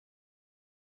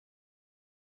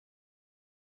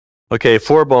Okay,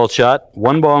 4-ball shot.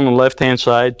 1 ball on the left-hand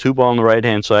side, 2 ball on the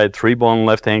right-hand side, 3 ball in the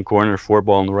left-hand corner, 4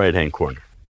 ball in the right-hand corner.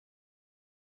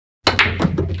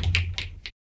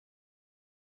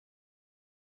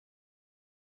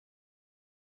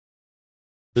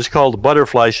 This is called the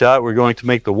butterfly shot. We're going to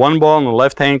make the 1 ball in the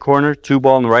left-hand corner, 2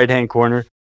 ball in the right-hand corner,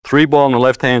 3 ball on the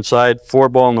left-hand side, 4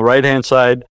 ball on the right-hand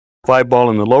side, 5 ball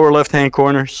in the lower left-hand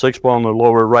corner, 6 ball in the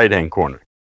lower right-hand corner.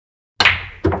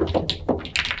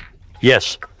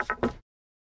 Yes.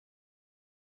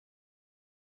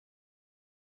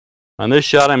 On this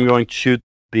shot, I'm going to shoot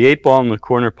the 8 ball in the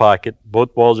corner pocket.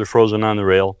 Both balls are frozen on the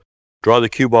rail. Draw the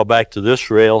cue ball back to this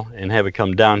rail and have it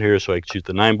come down here so I can shoot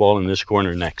the 9 ball in this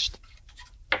corner next.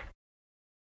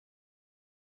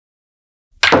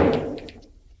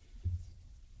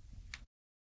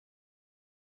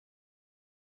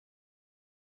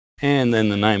 And then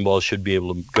the 9 ball should be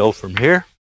able to go from here.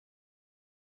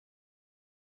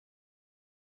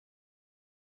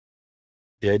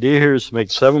 The idea here is to make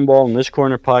 7 ball in this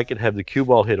corner pocket, have the cue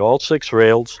ball hit all 6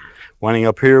 rails, winding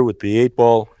up here with the 8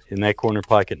 ball in that corner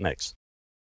pocket next.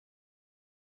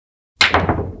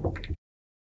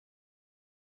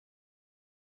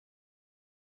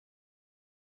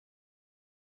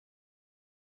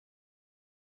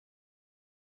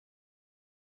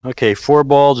 Okay, 4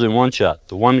 balls in 1 shot.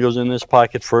 The 1 goes in this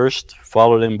pocket first,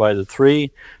 followed in by the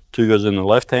 3, 2 goes in the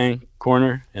left-hand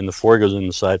corner, and the 4 goes in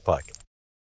the side pocket.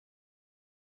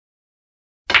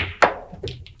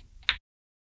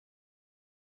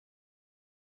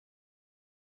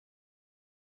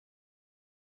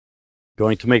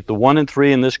 Going to make the 1 and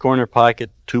 3 in this corner pocket,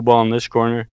 2 ball in this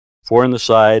corner, 4 in the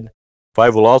side,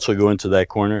 5 will also go into that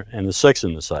corner, and the 6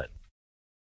 in the side.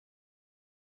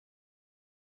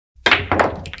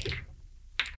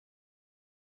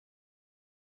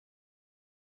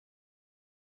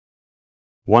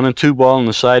 One and 2 ball in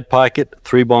the side pocket,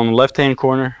 3 ball in the left-hand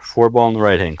corner, 4 ball in the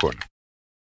right-hand corner.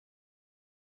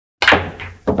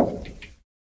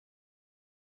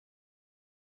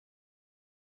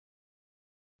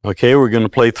 Okay, we're going to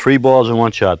play 3 balls in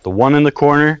 1 shot. The 1 in the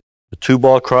corner, the 2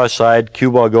 ball cross side,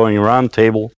 cue ball going around the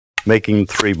table, making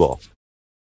 3 ball.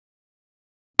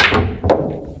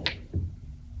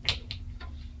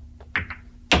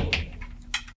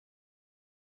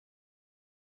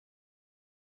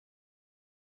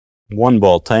 One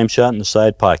ball, time shot in the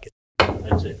side pocket.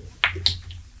 That's it.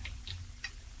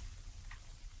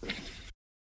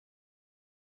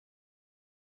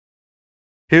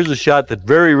 Here's a shot that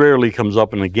very rarely comes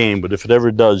up in a game, but if it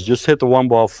ever does, just hit the 1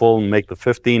 ball full and make the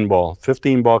 15 ball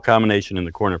combination in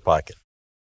the corner pocket.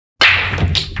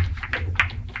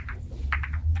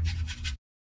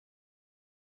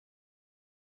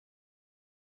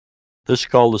 This is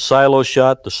called the silo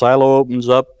shot. The silo opens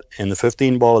up and the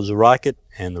 15 ball is a rocket,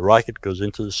 and the rocket goes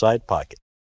into the side pocket.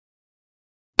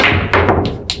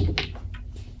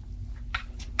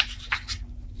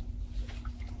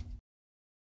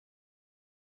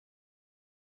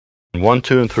 One,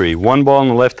 2, and 3. 1 ball in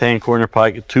the left-hand corner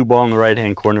pocket, 2 ball in the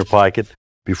right-hand corner pocket.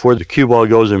 Before the cue ball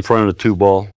goes in front of the 2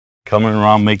 ball, coming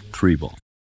around, make 3 ball.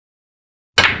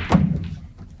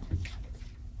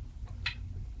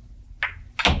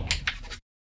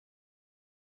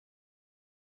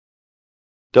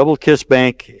 Double kiss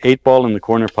bank, 8 ball in the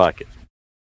corner pocket.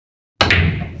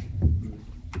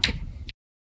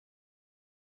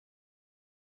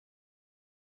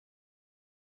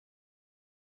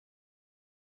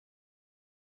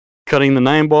 Cutting the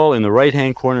 9 ball in the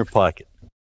right-hand corner pocket.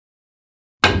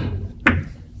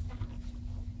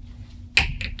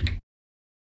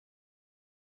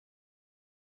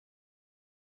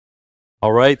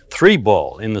 All right, 3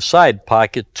 ball in the side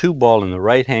pocket, 2 ball in the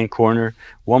right-hand corner,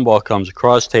 1 ball comes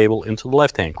across table into the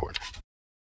left-hand corner.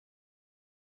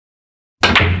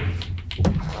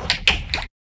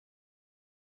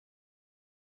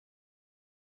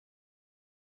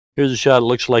 Here's a shot it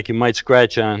looks like you might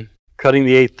scratch on. Cutting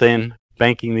the 8 thin,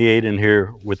 banking the 8 in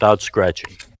here without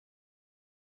scratching.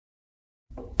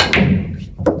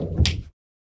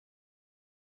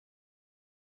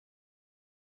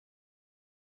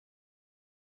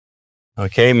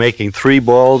 Okay, making 3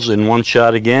 balls in 1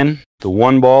 shot again. The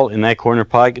 1 ball in that corner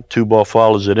pocket, 2 ball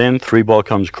follows it in, 3 ball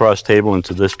comes across table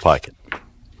into this pocket.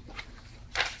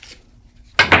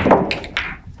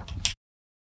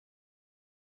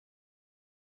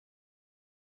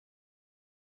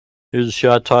 Here's a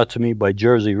shot taught to me by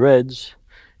Jersey Reds.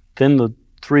 Thin the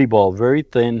 3 ball very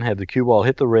thin, have the cue ball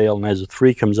hit the rail, and as the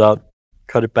 3 comes out,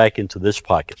 cut it back into this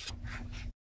pocket.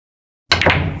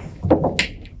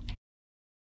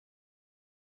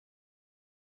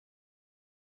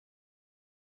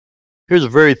 Here's a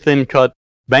very thin cut,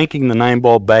 banking the 9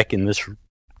 ball back in this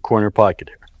corner pocket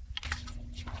here.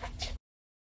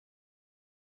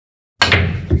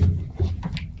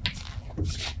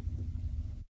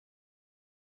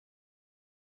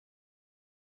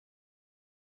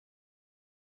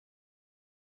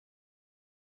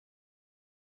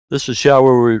 This is a shot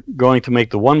where we're going to make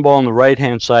the one ball in the right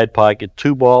hand side pocket,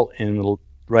 two ball in the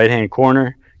right hand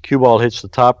corner. Cue ball hits the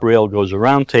top rail, goes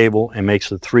around table, and makes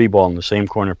the three ball in the same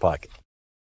corner pocket.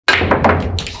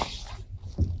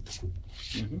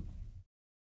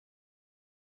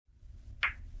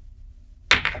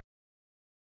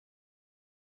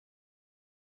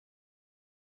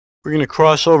 We're going to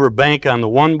cross over bank on the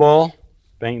one ball,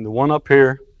 bang the one up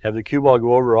here, have the cue ball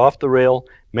go over off the rail,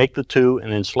 make the two,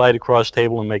 and then slide across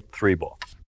table and make the three ball.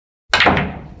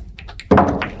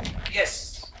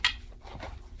 Yes.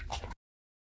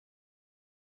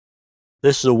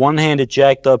 This is a one-handed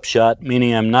jacked up shot,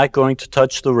 meaning I'm not going to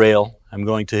touch the rail. I'm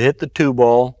going to hit the two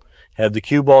ball, have the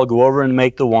cue ball go over and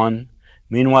make the one.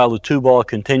 Meanwhile, the two ball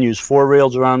continues four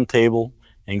rails around the table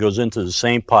and goes into the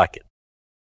same pocket.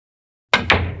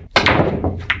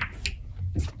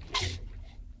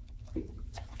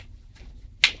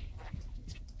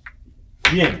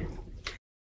 Yeah.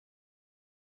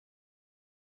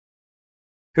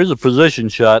 Here's a position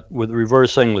shot with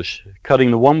reverse English,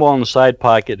 cutting the one ball in the side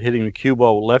pocket, hitting the cue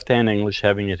ball with left-hand English,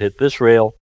 having it hit this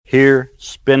rail, here,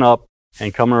 spin up,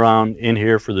 and come around in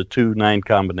here for the 2-9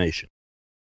 combination.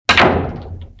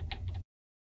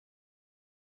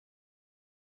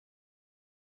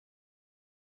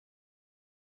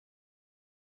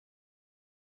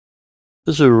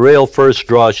 This is a rail first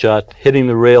draw shot, hitting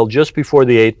the rail just before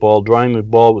the 8 ball, drawing the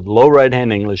ball with low right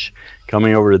hand English,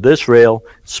 coming over to this rail,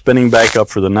 spinning back up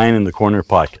for the 9 in the corner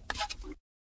pocket.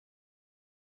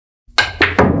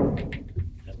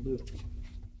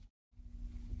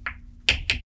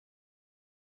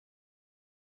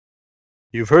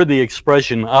 You've heard the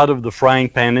expression out of the frying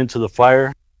pan into the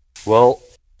fire. Well,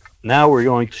 now we're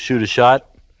going to shoot a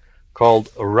shot called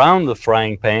around the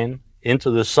frying pan into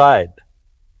the side,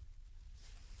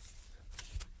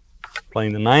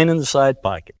 playing the 9 in the side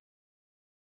pocket.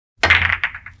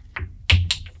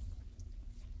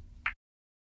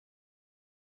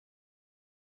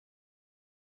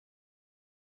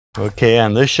 Okay,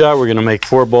 on this shot we're going to make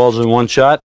 4 balls in one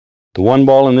shot. The 1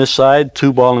 ball in this side,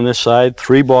 2 ball in this side,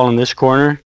 3 ball in this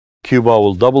corner. Cue ball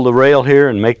will double the rail here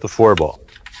and make the 4 ball.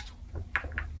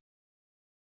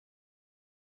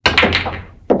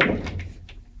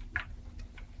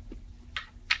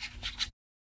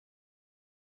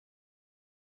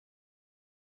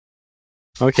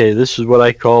 Okay, this is what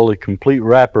I call a complete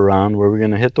wraparound, where we're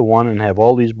going to hit the 1 and have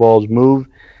all these balls move,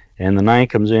 and the 9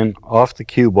 comes in off the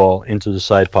cue ball into the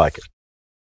side pocket.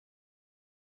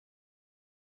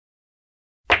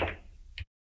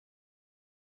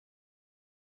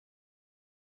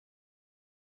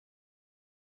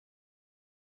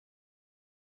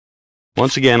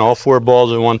 Once again, all 4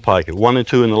 balls in one pocket. 1 and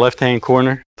 2 in the left-hand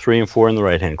corner, 3 and 4 in the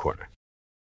right-hand corner.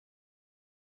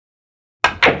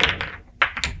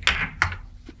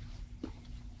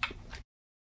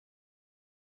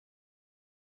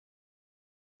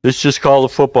 This is just called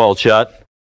a football shot.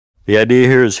 The idea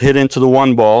here is hit into the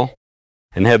 1 ball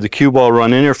and have the cue ball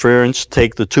run interference,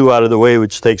 take the 2 out of the way,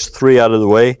 which takes 3 out of the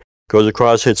way, goes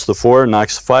across, hits the 4,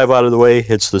 knocks 5 out of the way,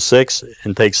 hits the 6,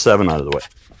 and takes 7 out of the way.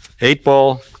 8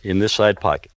 ball in this side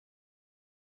pocket.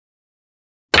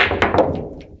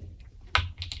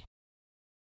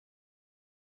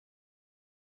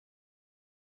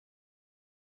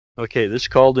 Okay, this is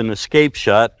called an escape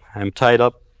shot. I'm tied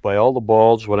up by all the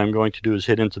balls. What I'm going to do is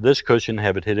hit into this cushion,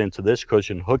 have it hit into this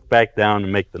cushion, hook back down,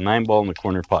 and make the 9 ball in the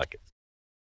corner pocket.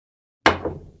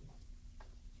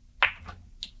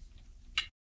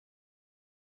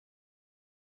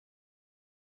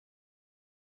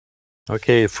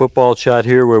 Okay, a football shot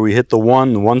here where we hit the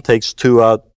 1 takes 2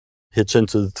 out, hits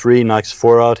into the 3, knocks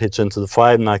 4 out, hits into the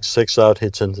 5, knocks 6 out,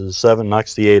 hits into the 7,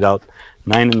 knocks the 8 out,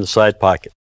 9 in the side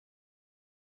pocket.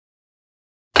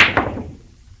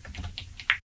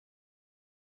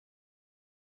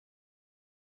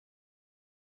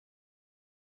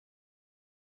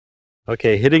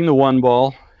 Okay, hitting the 1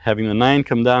 ball, having the 9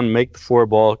 come down and make the 4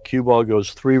 ball, cue ball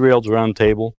goes 3 rails around the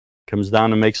table, comes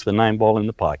down and makes the 9 ball in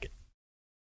the pocket.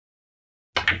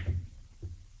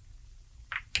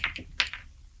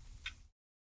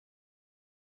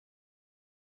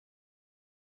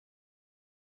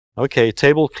 Okay,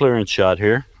 table clearance shot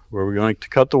here, where we're going to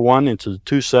cut the 1 into the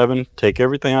 2-7, take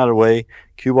everything out of the way,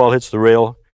 cue ball hits the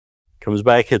rail, comes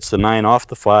back, hits the 9 off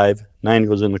the 5, 9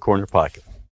 goes in the corner pocket.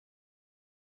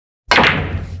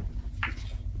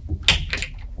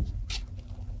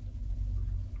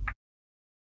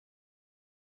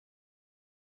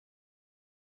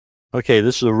 Okay,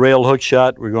 this is a rail hook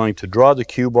shot. We're going to draw the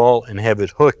cue ball and have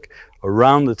it hook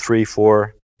around the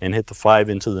 3-4 and hit the 5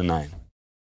 into the 9.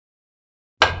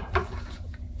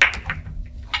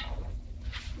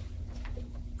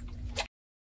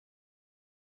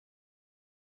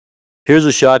 Here's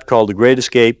a shot called the Great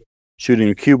Escape, shooting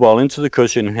the cue ball into the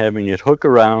cushion and having it hook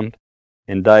around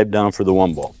and dive down for the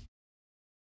 1 ball.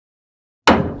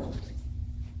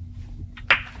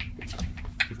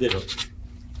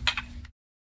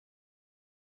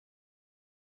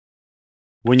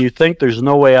 When you think there's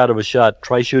no way out of a shot,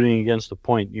 try shooting against the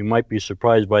point. You might be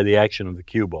surprised by the action of the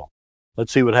cue ball.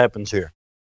 Let's see what happens here.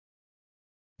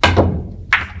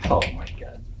 Oh my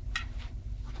God.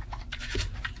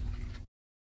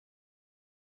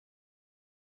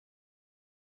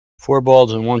 Four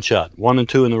balls in one shot. 1 and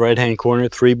 2 in the right-hand corner,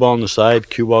 3 ball on the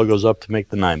side, cue ball goes up to make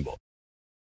the 9 ball.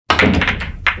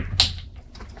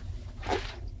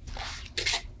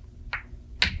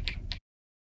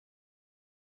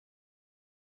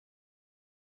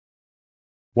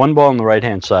 One ball on the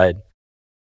right-hand side,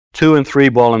 2 and 3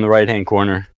 ball in the right-hand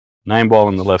corner, 9 ball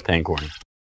in the left-hand corner.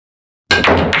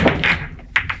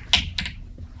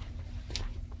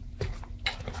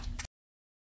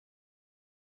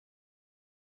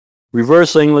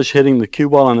 Reverse English, hitting the cue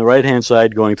ball on the right-hand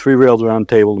side, going 3 rails around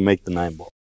the table to make the 9 ball.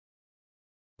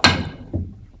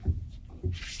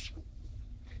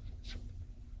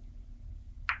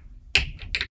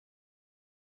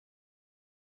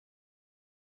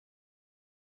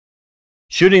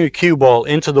 Shooting the cue ball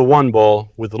into the 1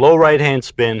 ball with the low right-hand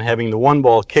spin, having the 1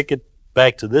 ball kick it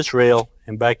back to this rail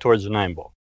and back towards the 9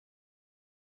 ball.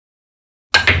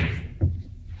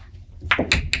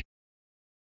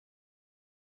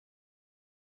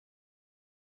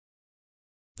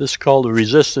 This is called a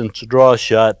resistance draw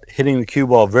shot, hitting the cue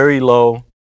ball very low,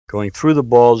 going through the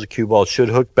balls. The cue ball should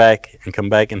hook back and come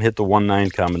back and hit the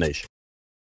 1-9 combination.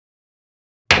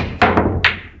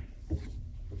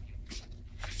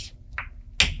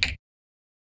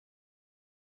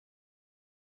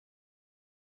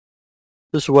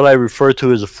 This is what I refer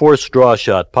to as a forced draw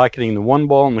shot, pocketing the 1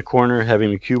 ball in the corner,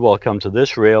 having the cue ball come to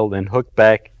this rail, then hook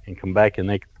back and come back and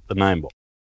make the 9 ball.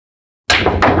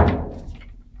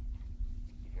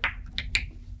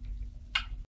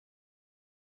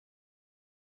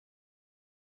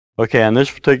 Okay, on this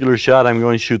particular shot, I'm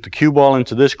going to shoot the cue ball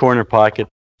into this corner pocket,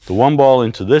 the 1 ball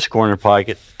into this corner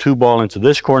pocket, 2 ball into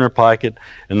this corner pocket,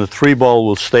 and the 3 ball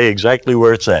will stay exactly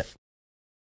where it's at.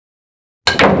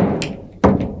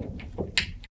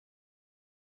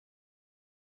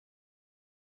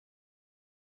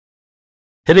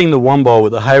 Hitting the 1 ball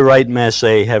with a high right masse,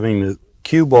 having the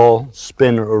cue ball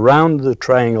spin around the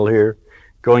triangle here,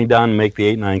 going down and make the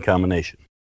 8-9 combination.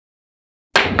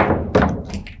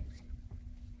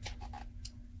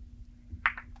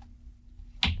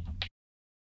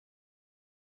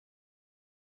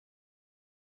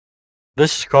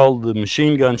 This is called the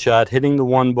machine gun shot, hitting the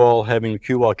 1 ball, having the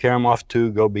cue ball carry them off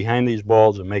 2, go behind these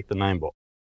balls and make the 9 ball.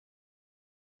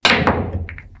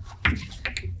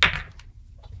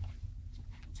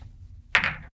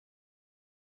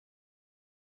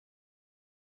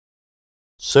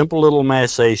 Simple little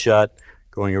masse shot,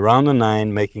 going around the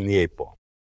 9, making the 8 ball.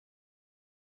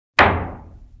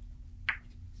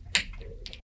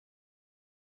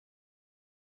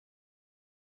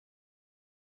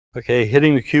 Okay,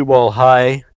 hitting the cue ball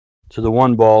high to the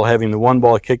 1 ball, having the 1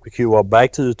 ball kick the cue ball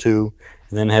back to the 2,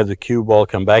 and then have the cue ball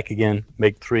come back again,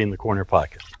 make 3 in the corner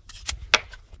pocket.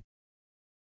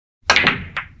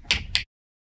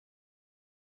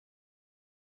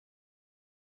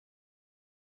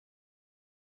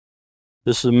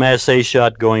 This is a masse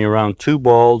shot going around 2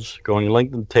 balls, going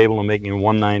length of the table and making a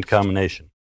 1-9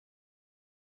 combination.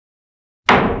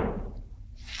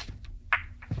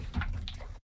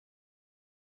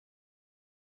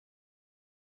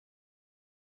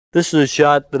 This is a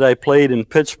shot that I played in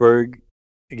Pittsburgh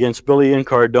against Billy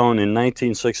Incardone in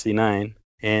 1969,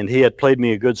 and he had played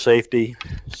me a good safety,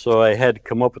 so I had to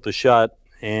come up with a shot,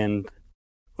 and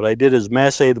what I did is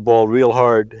masse the ball real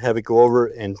hard, have it go over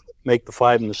and make the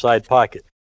 5 in the side pocket.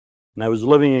 And I was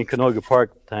living in Canoga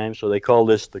Park at the time, so they call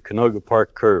this the Canoga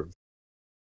Park curve.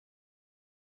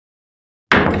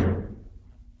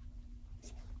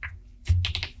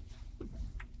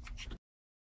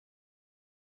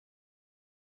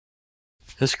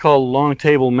 This is called long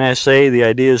table masse. The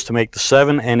idea is to make the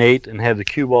 7 and 8 and have the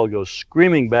cue ball go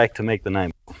screaming back to make the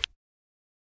 9.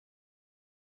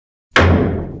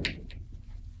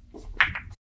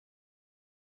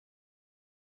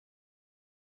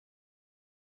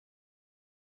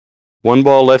 One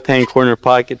ball left-hand corner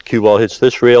pocket, cue ball hits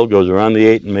this rail, goes around the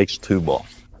 8 and makes a 2 ball.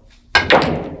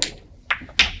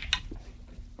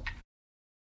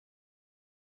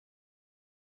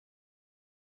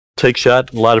 tick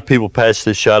shot. A lot of people pass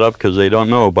this shot up because they don't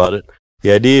know about it.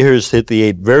 The idea here is to hit the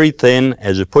 8 very thin.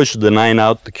 As it pushes the 9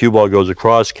 out, the cue ball goes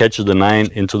across, catches the 9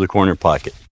 into the corner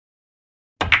pocket.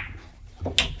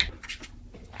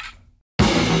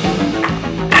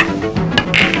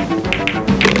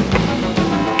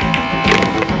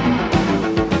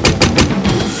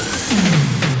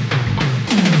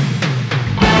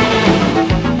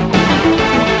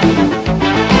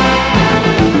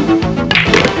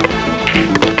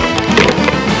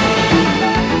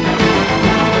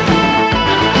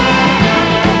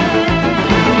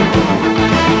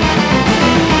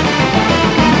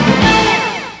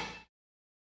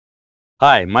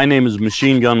 Hi, my name is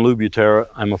Machine Gun Lou Butera.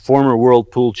 I'm a former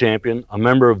World Pool Champion, a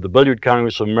member of the Billiard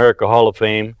Congress of America Hall of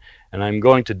Fame, and I'm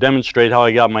going to demonstrate how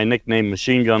I got my nickname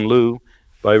Machine Gun Lou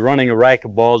by running a rack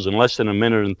of balls in less than a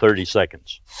minute and 30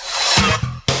 seconds.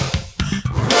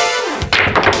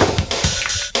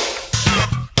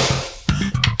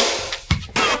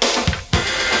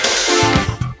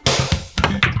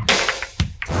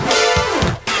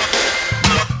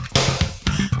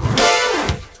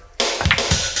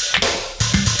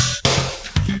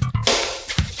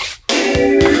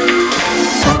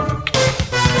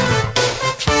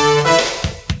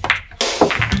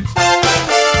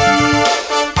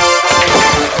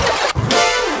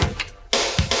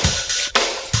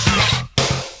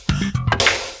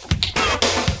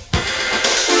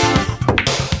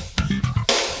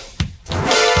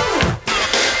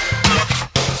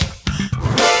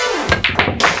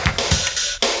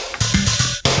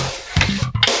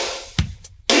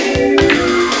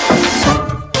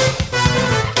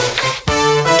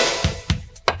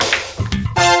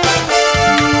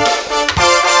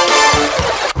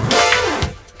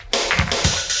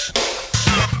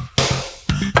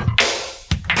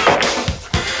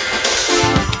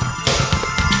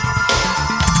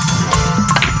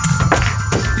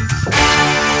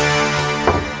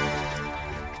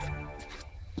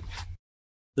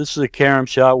 This is a carom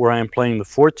shot where I am playing the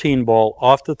 14 ball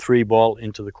off the 3 ball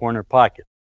into the corner pocket.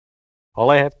 All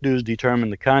I have to do is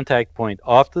determine the contact point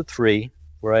off the 3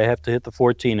 where I have to hit the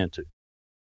 14 into.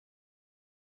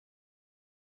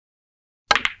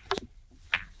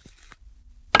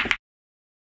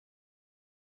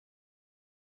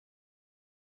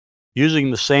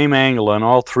 Using the same angle on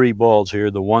all 3 balls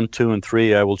here, the 1, 2, and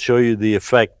 3, I will show you the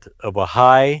effect of a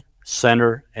high,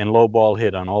 center, and low ball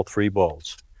hit on all 3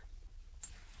 balls.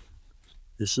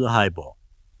 This is a high ball.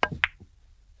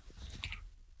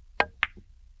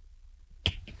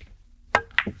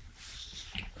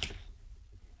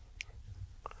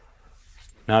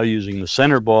 Now using the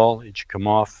center ball, it should come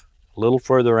off a little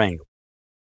further angle.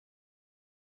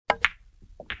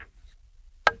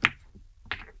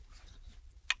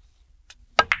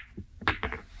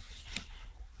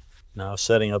 Now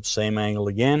setting up same angle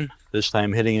again, this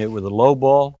time hitting it with a low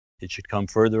ball, it should come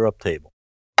further up table.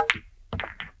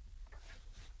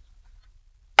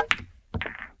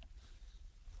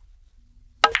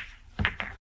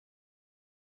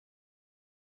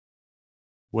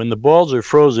 When the balls are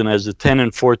frozen as the 10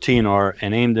 and 14 are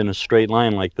and aimed in a straight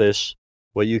line like this,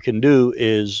 what you can do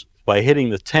is by hitting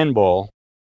the 10 ball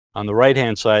on the right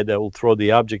hand side, that will throw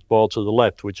the object ball to the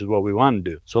left, which is what we want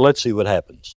to do. So let's see what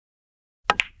happens.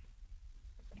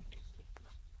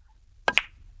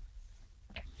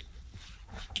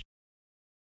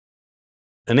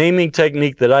 An aiming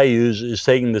technique that I use is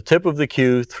taking the tip of the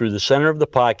cue through the center of the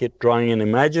pocket, drawing an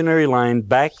imaginary line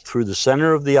back through the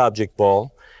center of the object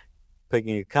ball,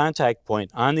 picking a contact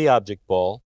point on the object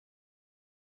ball,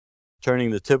 turning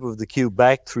the tip of the cue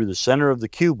back through the center of the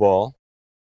cue ball,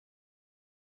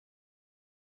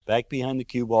 back behind the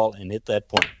cue ball, and hit that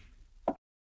point.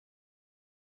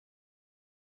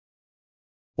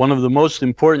 One of the most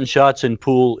important shots in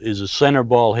pool is a center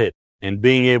ball hit and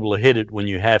being able to hit it when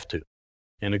you have to.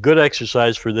 And a good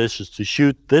exercise for this is to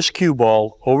shoot this cue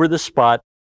ball over the spot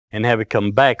and have it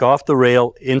come back off the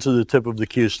rail into the tip of the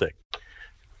cue stick.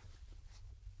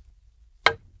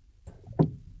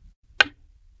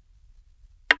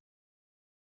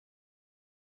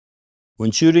 When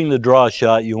shooting the draw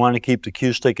shot, you want to keep the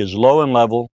cue stick as low and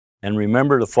level, and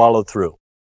remember to follow through.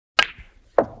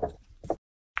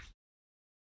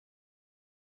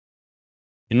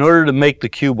 In order to make the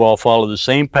cue ball follow the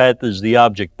same path as the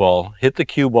object ball, hit the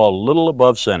cue ball a little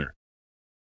above center.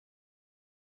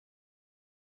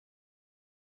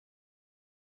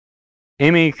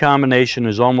 Aiming a combination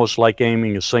is almost like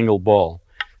aiming a single ball.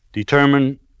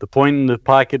 Determine the point in the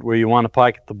pocket where you want to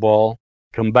pocket the ball.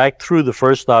 Come back through the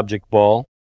first object ball,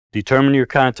 determine your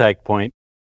contact point,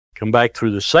 come back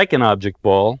through the second object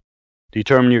ball,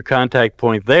 determine your contact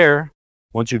point there,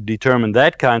 Once you've determined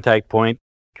that contact point,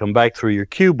 come back through your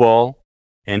cue ball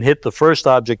and hit the first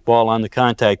object ball on the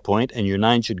contact point, and your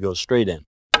 9 should go straight in.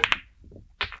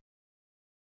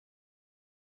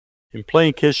 In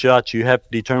playing kiss shots, you have to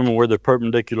determine where the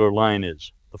perpendicular line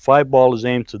is. The 5 ball is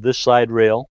aimed to this side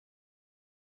rail.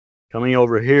 Coming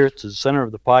over here to the center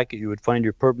of the pocket, you would find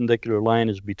your perpendicular line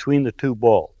is between the 2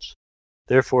 balls.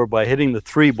 Therefore, by hitting the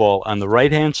 3 ball on the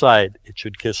right-hand side, it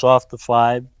should kiss off the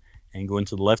 5 and go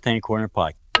into the left-hand corner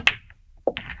pocket.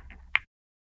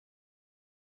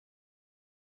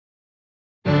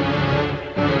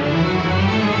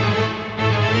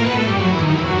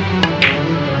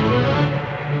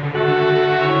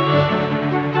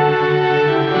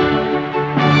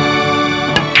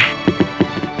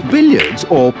 Billiards,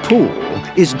 or pool,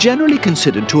 is generally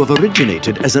considered to have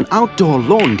originated as an outdoor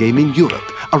lawn game in Europe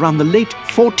around the late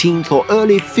 14th or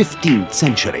early 15th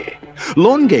century.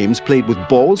 Lawn games played with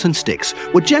balls and sticks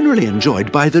were generally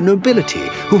enjoyed by the nobility,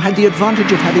 who had the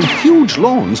advantage of having huge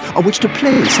lawns on which to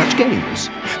play such games.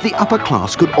 The upper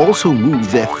class could also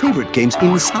move their favorite games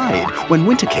inside when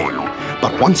winter came.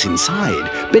 But once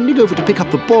inside, bending over to pick up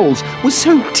the balls was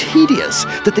so tedious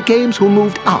that the games were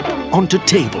moved up onto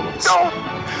tables.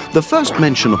 The first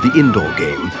mention of the indoor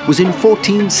game was in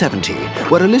 1470,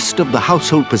 where a list of the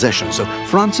household possessions of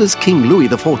France's King Louis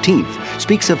XIV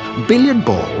speaks of billiard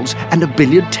balls and a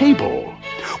billiard table.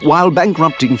 While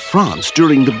bankrupting France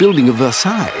during the building of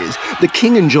Versailles, the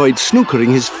king enjoyed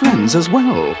snookering his friends as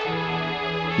well.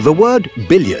 The word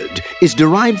billiard is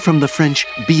derived from the French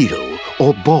bille,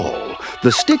 or ball.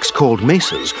 The sticks, called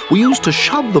maces, were used to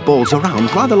shove the balls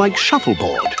around rather like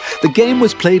shuffleboard. The game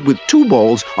was played with 2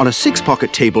 balls on a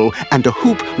 6-pocket table and a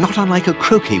hoop not unlike a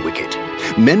croquet wicket.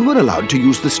 Men were allowed to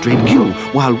use the straight cue,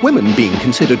 while women, being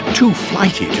considered too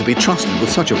flighty to be trusted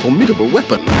with such a formidable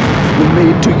weapon, were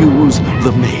made to use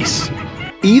the mace.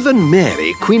 Even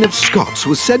Mary, Queen of Scots,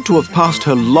 was said to have passed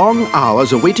her long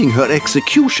hours awaiting her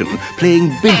execution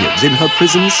playing billiards in her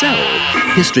prison cell.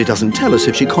 History doesn't tell us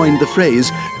if she coined the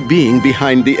phrase, being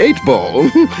behind the 8-ball.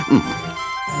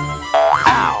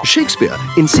 Shakespeare,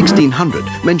 in 1600,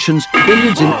 mentions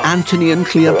billiards in Antony and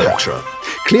Cleopatra.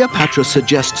 Cleopatra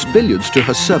suggests billiards to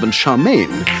her servant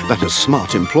Charmaine, but as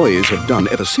smart employees have done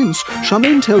ever since,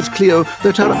 Charmaine tells Cleo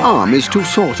that her arm is too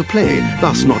sore to play,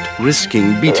 thus not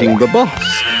risking beating the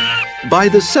boss. By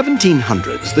the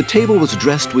 1700s, the table was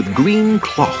dressed with green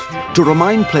cloth to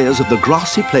remind players of the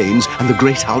grassy plains and the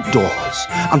great outdoors.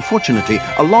 Unfortunately,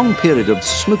 a long period of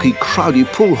smoky, crowdy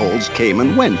pool halls came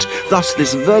and went. Thus,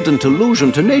 this verdant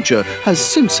allusion to nature has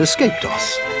since escaped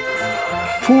us.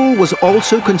 Pool was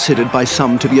also considered by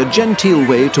some to be a genteel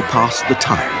way to pass the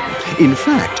time. In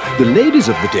fact, the ladies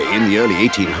of the day in the early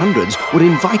 1800s were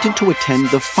invited to attend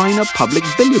the finer public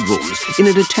billiard rooms in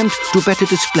an attempt to better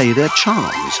display their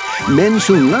charms. Men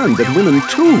soon learned that women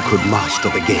too could master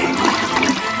the game.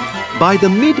 By the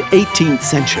mid-18th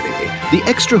century, the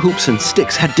extra hoops and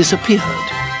sticks had disappeared.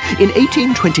 In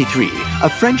 1823, a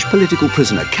French political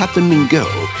prisoner, Captain Mingo,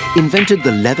 invented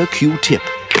the leather cue tip.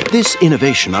 This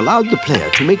innovation allowed the player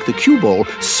to make the cue ball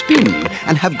spin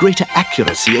and have greater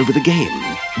accuracy over the game.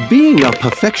 Being a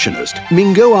perfectionist,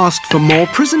 Mingo asked for more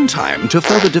prison time to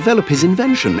further develop his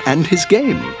invention and his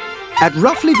game. At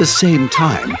roughly the same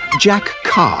time, Jack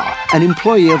Carr, an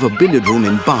employee of a billiard room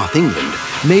in Bath, England,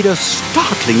 made a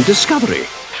startling discovery.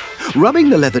 Rubbing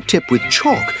the leather tip with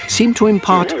chalk seemed to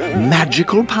impart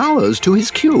magical powers to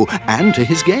his cue and to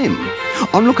his game.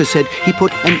 Onlookers said he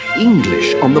put an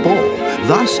English on the ball.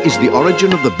 Thus is the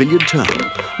origin of the billiard term,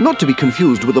 not to be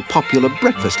confused with a popular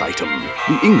breakfast item,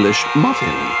 the English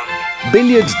muffin.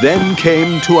 Billiards then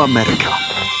came to America.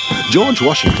 George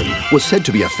Washington was said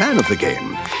to be a fan of the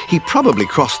game. He probably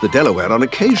crossed the Delaware on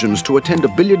occasions to attend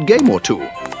a billiard game or two.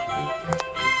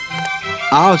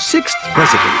 Our 6th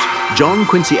president, John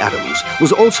Quincy Adams,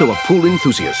 was also a pool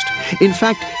enthusiast. In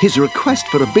fact, his request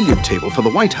for a billiard table for the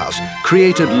White House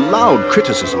created loud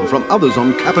criticism from others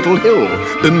on Capitol Hill,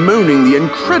 bemoaning the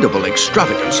incredible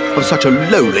extravagance of such a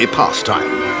lowly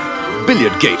pastime.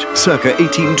 Billiardgate, circa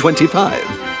 1825.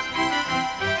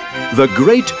 The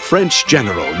great French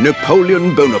general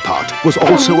Napoleon Bonaparte was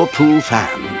also a pool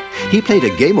fan. He played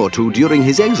a game or two during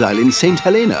his exile in St.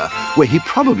 Helena, where he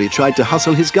probably tried to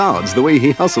hustle his guards the way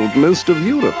he hustled most of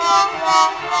Europe.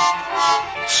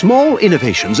 Small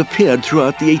innovations appeared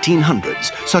throughout the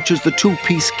 1800s, such as the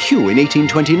 2-piece cue in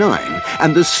 1829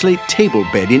 and the slate table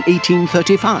bed in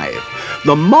 1835.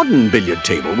 The modern billiard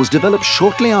table was developed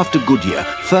shortly after Goodyear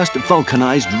first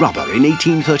vulcanized rubber in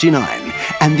 1839,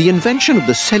 and the invention of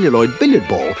the celluloid billiard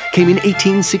ball came in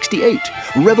 1868,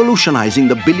 revolutionizing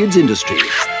the billiards industry.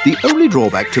 The only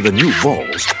drawback to the new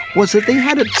balls was that they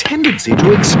had a tendency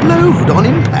to explode on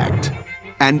impact.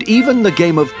 And even the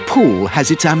game of pool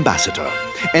has its ambassador.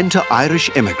 Enter Irish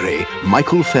emigre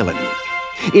Michael Phelan.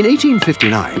 In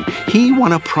 1859, he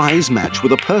won a prize match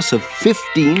with a purse of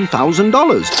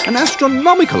 $15,000, an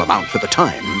astronomical amount for the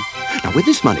time. Now, with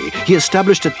this money, he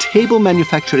established a table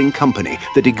manufacturing company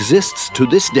that exists to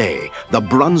this day, the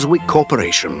Brunswick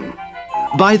Corporation.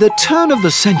 By the turn of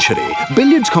the century,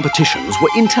 billiards competitions were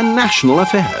international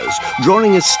affairs,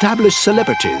 drawing established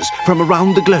celebrities from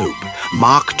around the globe.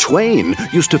 Mark Twain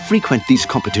used to frequent these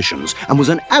competitions and was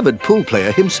an avid pool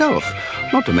player himself,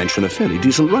 not to mention a fairly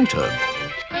decent writer.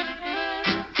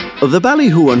 The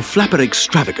ballyhoo and flapper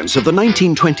extravagance of the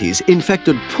 1920s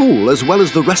infected pool as well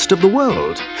as the rest of the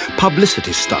world.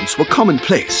 Publicity stunts were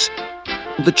commonplace.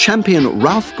 The champion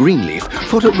Ralph Greenleaf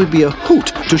thought it would be a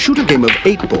hoot to shoot a game of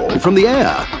 8-ball from the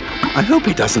air. I hope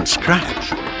he doesn't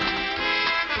scratch.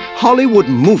 Hollywood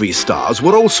movie stars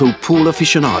were also pool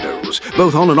aficionados,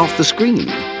 both on and off the screen.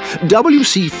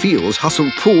 W.C. Fields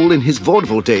hustled pool in his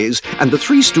vaudeville days, and the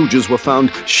Three Stooges were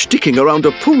found sticking around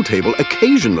a pool table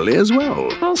occasionally as well.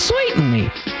 Well,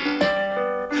 certainly.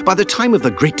 By the time of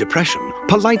the Great Depression,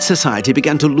 polite society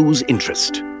began to lose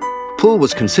interest. Pool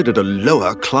was considered a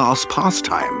lower-class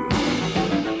pastime.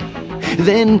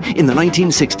 Then, in the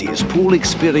 1960s, pool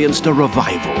experienced a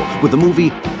revival with the movie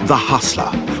The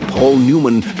Hustler. Paul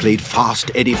Newman played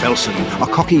Fast Eddie Felsen, a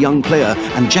cocky young player,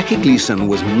 and Jackie Gleason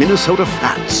was Minnesota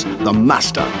Fats, the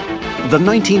master. The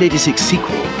 1986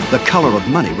 sequel, The Color of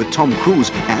Money with Tom Cruise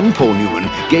and Paul Newman,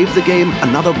 gave the game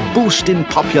another boost in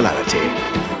popularity.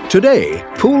 Today,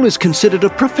 pool is considered a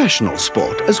professional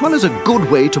sport as well as a good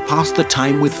way to pass the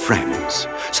time with friends.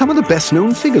 Some of the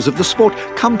best-known figures of the sport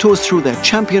come to us through their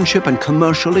championship and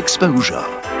commercial exposure.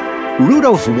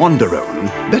 Rudolph Wanderone,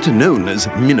 better known as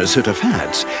Minnesota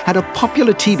Fats, had a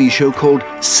popular TV show called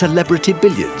Celebrity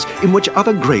Billiards, in which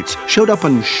other greats showed up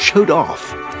and showed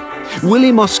off.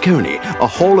 Willie Moscone, a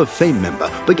Hall of Fame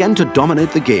member, began to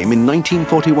dominate the game in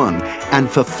 1941, and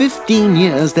for 15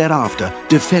 years thereafter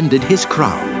defended his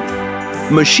crown.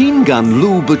 Machine Gun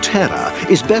Lou Butera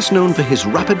is best known for his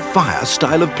rapid-fire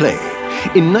style of play.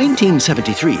 In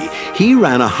 1973, he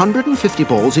ran 150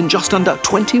 balls in just under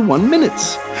 21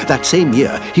 minutes. That same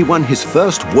year, he won his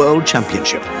first World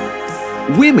Championship.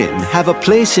 Women have a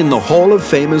place in the Hall of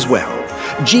Fame as well.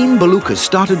 Jean Belucas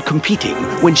started competing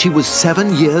when she was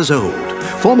 7 years old.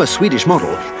 Former Swedish model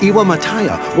Iwa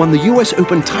Mataya won the US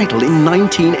Open title in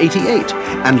 1988,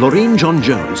 and Loreen John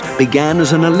Jones began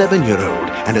as an 11-year-old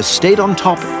and has stayed on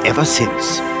top ever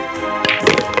since.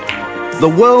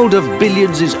 The world of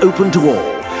billiards is open to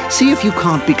all. See if you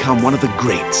can't become one of the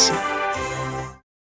greats.